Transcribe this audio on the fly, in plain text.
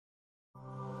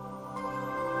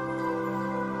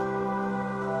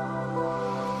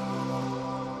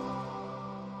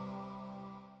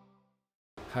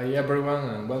Hi everyone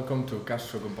and welcome to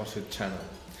Castro Composite channel.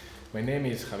 My name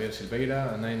is Javier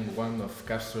Silveira and I'm one of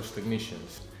Castro's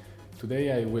technicians.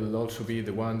 Today I will also be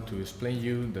the one to explain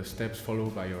you the steps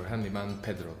followed by our handyman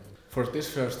Pedro. For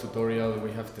this first tutorial we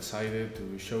have decided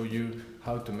to show you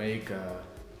how to make a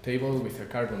table with a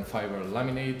carbon fiber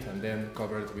laminate and then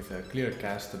covered with a clear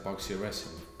cast epoxy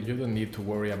resin. You don't need to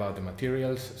worry about the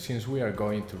materials since we are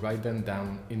going to write them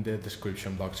down in the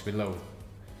description box below.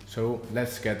 So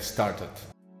let's get started.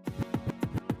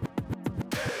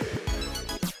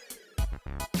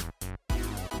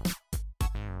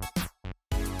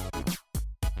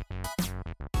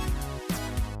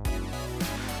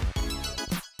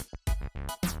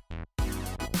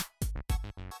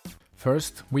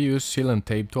 First, we use sealant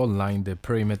tape to align the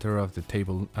perimeter of the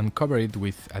table and cover it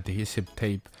with adhesive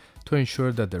tape to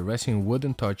ensure that the resin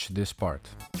wouldn't touch this part.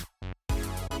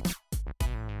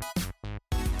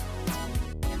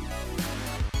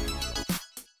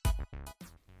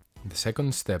 The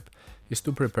second step is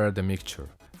to prepare the mixture,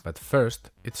 but first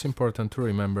it's important to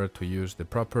remember to use the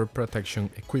proper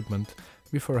protection equipment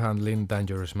before handling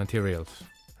dangerous materials.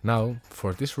 Now,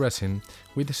 for this resin,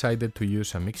 we decided to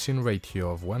use a mixing ratio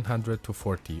of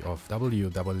 100:40 of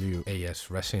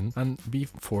WWAS resin and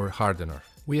B4 hardener.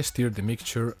 We stir the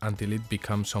mixture until it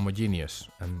becomes homogeneous,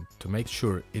 and to make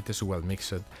sure it is well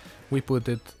mixed, we put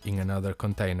it in another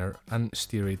container and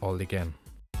stir it all again.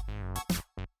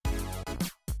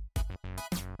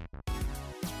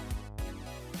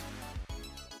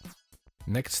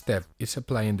 Next step is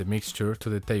applying the mixture to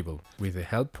the table with the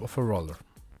help of a roller.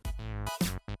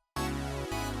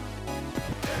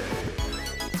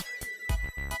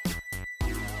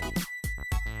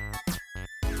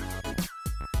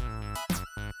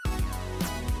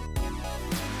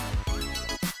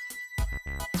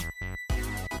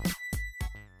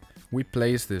 We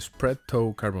place the spread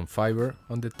toe carbon fiber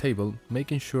on the table,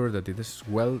 making sure that it is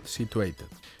well situated.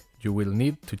 You will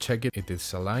need to check it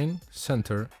is aligned,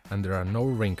 center, and there are no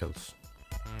wrinkles.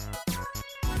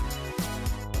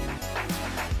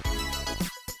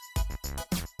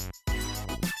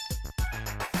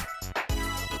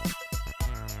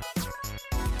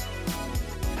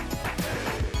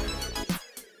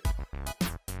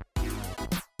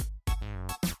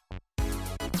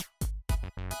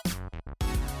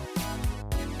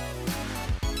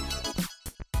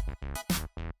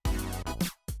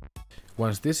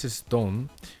 Once this is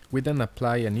done, we then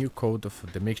apply a new coat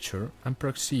of the mixture and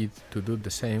proceed to do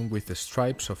the same with the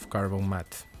stripes of carbon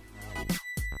mat.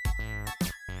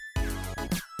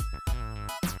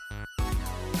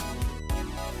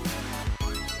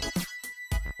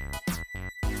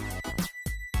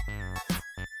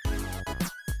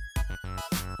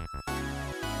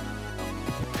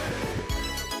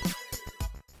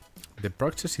 The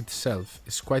process itself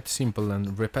is quite simple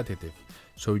and repetitive,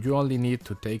 so you only need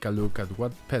to take a look at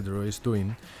what Pedro is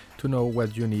doing to know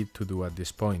what you need to do at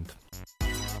this point.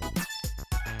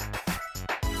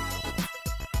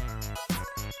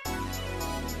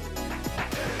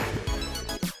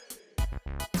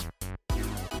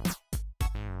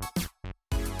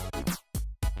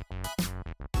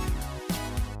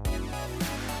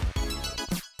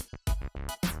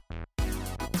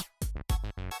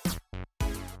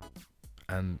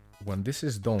 And when this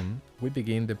is done, we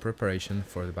begin the preparation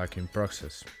for the vacuum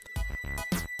process.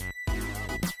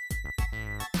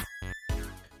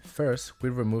 First, we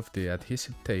remove the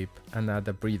adhesive tape and add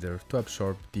a breather to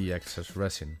absorb the excess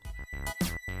resin.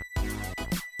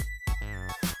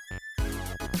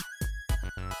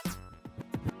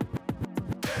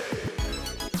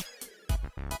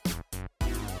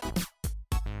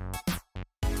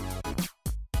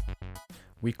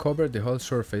 We cover the whole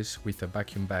surface with a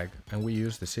vacuum bag and we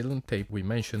use the sealant tape we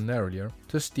mentioned earlier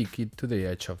to stick it to the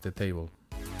edge of the table.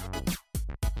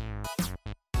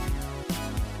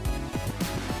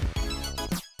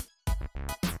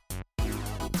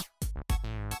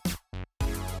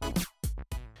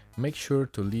 Make sure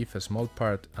to leave a small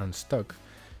part unstuck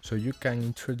so you can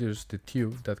introduce the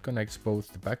tube that connects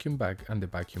both the vacuum bag and the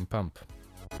vacuum pump.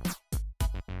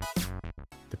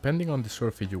 Depending on the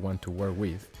surface you want to work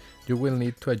with, you will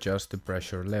need to adjust the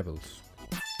pressure levels.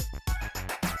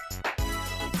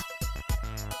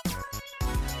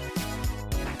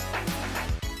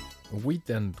 We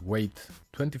then wait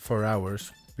 24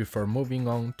 hours before moving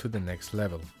on to the next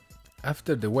level.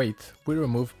 After the wait, we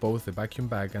remove both the vacuum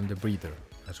bag and the breather,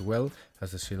 as well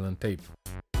as the sealant tape.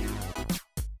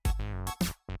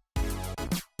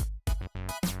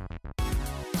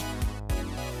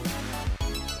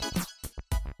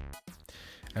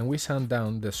 And we sand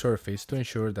down the surface to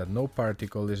ensure that no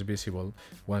particle is visible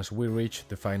once we reach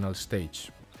the final stage.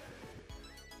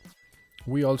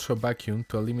 We also vacuum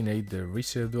to eliminate the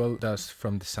residual dust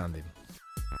from the sanding.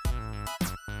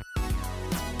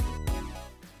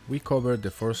 We cover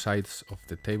the four sides of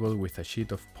the table with a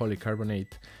sheet of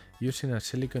polycarbonate using a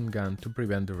silicone gun to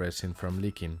prevent the resin from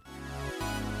leaking.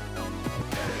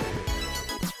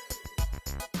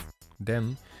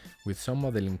 Then, with some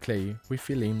modeling clay, we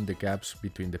fill in the gaps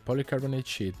between the polycarbonate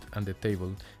sheet and the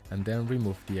table and then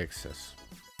remove the excess.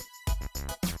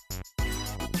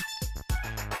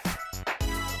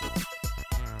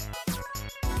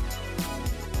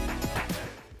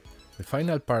 The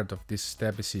final part of this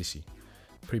step is easy.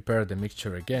 Prepare the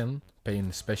mixture again,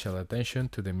 paying special attention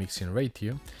to the mixing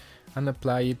ratio, and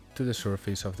apply it to the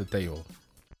surface of the table.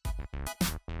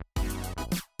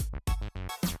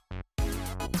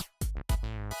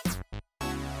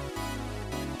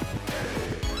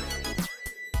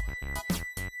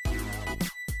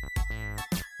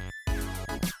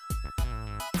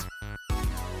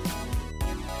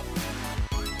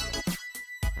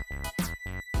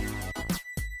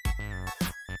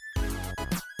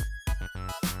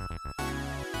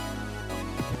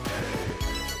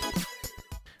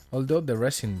 Although the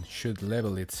resin should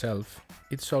level itself,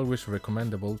 it's always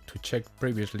recommendable to check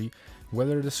previously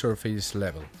whether the surface is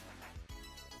level.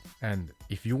 And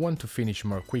if you want to finish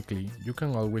more quickly, you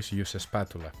can always use a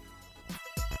spatula.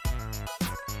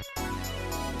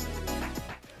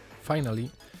 Finally,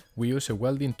 we use a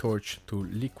welding torch to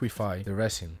liquefy the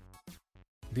resin.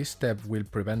 This step will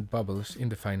prevent bubbles in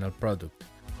the final product.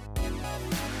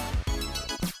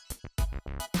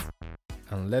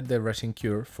 And let the resin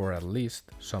cure for at least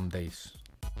some days.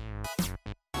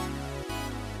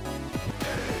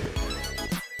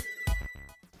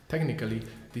 Technically,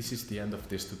 this is the end of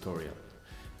this tutorial.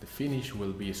 The finish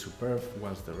will be superb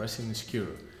once the resin is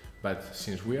cured, but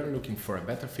since we are looking for a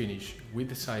better finish, we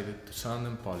decided to sand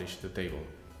and polish the table.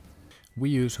 We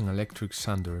use an electric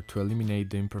sander to eliminate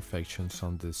the imperfections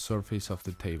on the surface of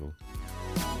the table.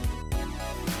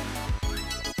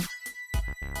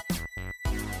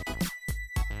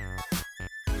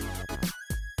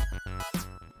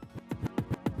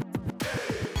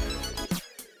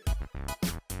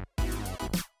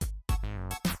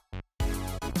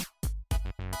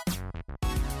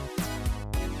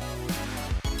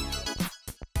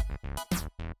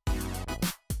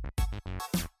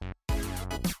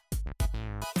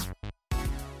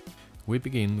 We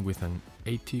begin with an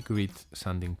 80 grit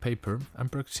sanding paper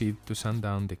and proceed to sand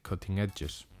down the cutting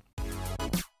edges.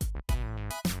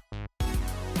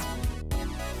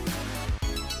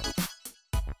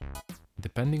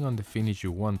 Depending on the finish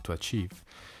you want to achieve,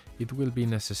 it will be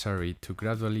necessary to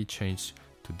gradually change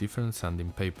to different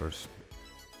sanding papers.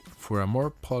 For a more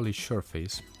polished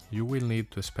surface, you will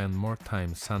need to spend more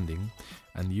time sanding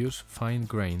and use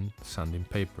fine-grained sanding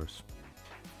papers.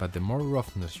 But the more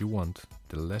roughness you want,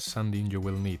 the less sanding you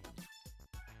will need.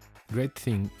 Great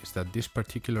thing is that this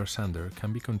particular sander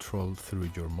can be controlled through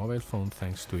your mobile phone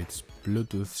thanks to its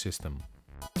Bluetooth system.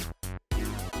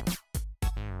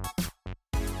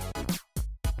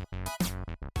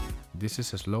 This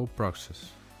is a slow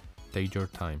process. Take your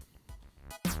time.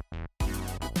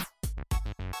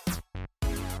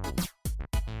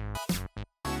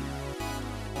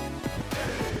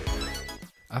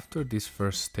 After this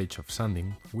first stage of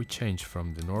sanding, we change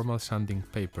from the normal sanding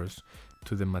papers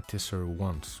to the matisser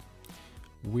ones.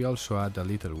 We also add a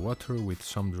little water with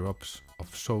some drops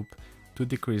of soap to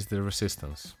decrease the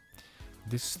resistance.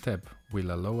 This step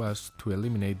will allow us to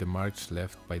eliminate the marks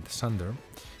left by the sander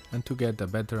and to get a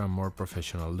better and more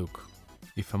professional look.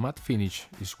 If a matte finish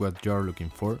is what you're looking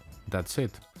for, that's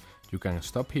it. You can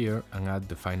stop here and add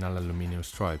the final aluminum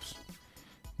stripes.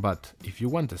 But if you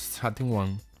want a satin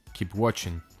one, keep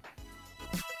watching.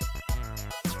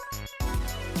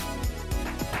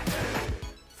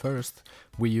 First,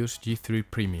 we use G3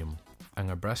 Premium,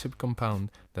 an abrasive compound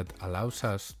that allows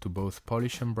us to both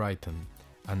polish and brighten,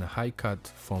 and a high-cut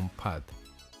foam pad.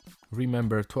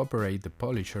 Remember to operate the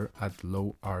polisher at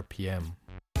low RPM.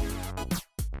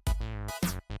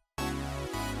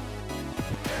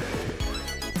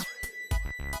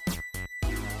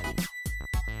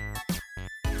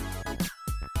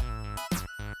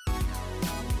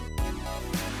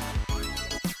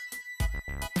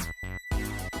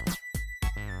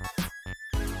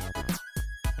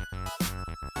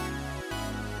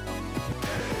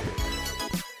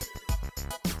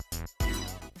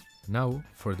 Now,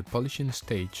 for the polishing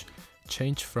stage,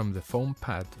 change from the foam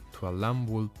pad to a lamb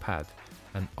wool pad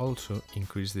and also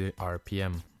increase the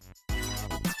RPM.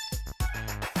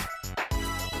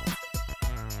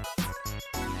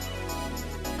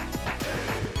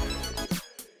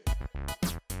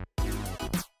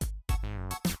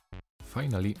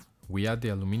 Finally, we add the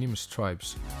aluminum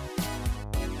stripes.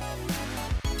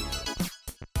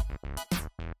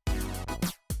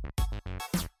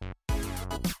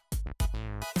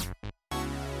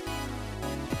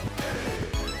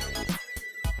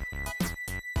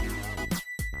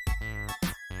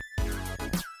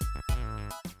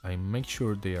 I make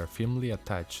sure they are firmly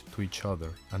attached to each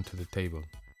other and to the table.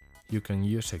 You can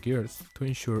use a girth to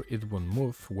ensure it won't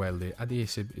move while the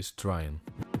adhesive is drying.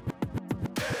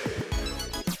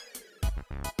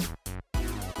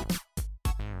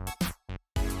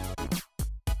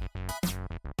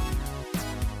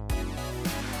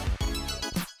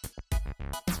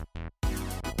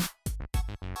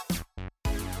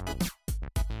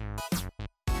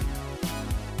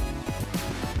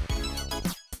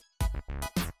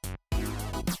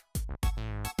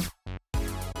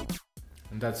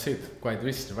 And that's it, quite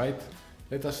easy, right?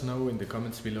 Let us know in the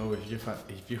comments below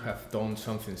if you have done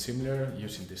something similar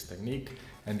using this technique,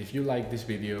 and if you like this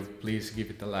video, please give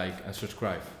it a like and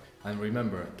subscribe. And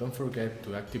remember, don't forget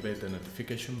to activate the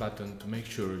notification button to make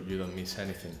sure you don't miss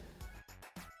anything.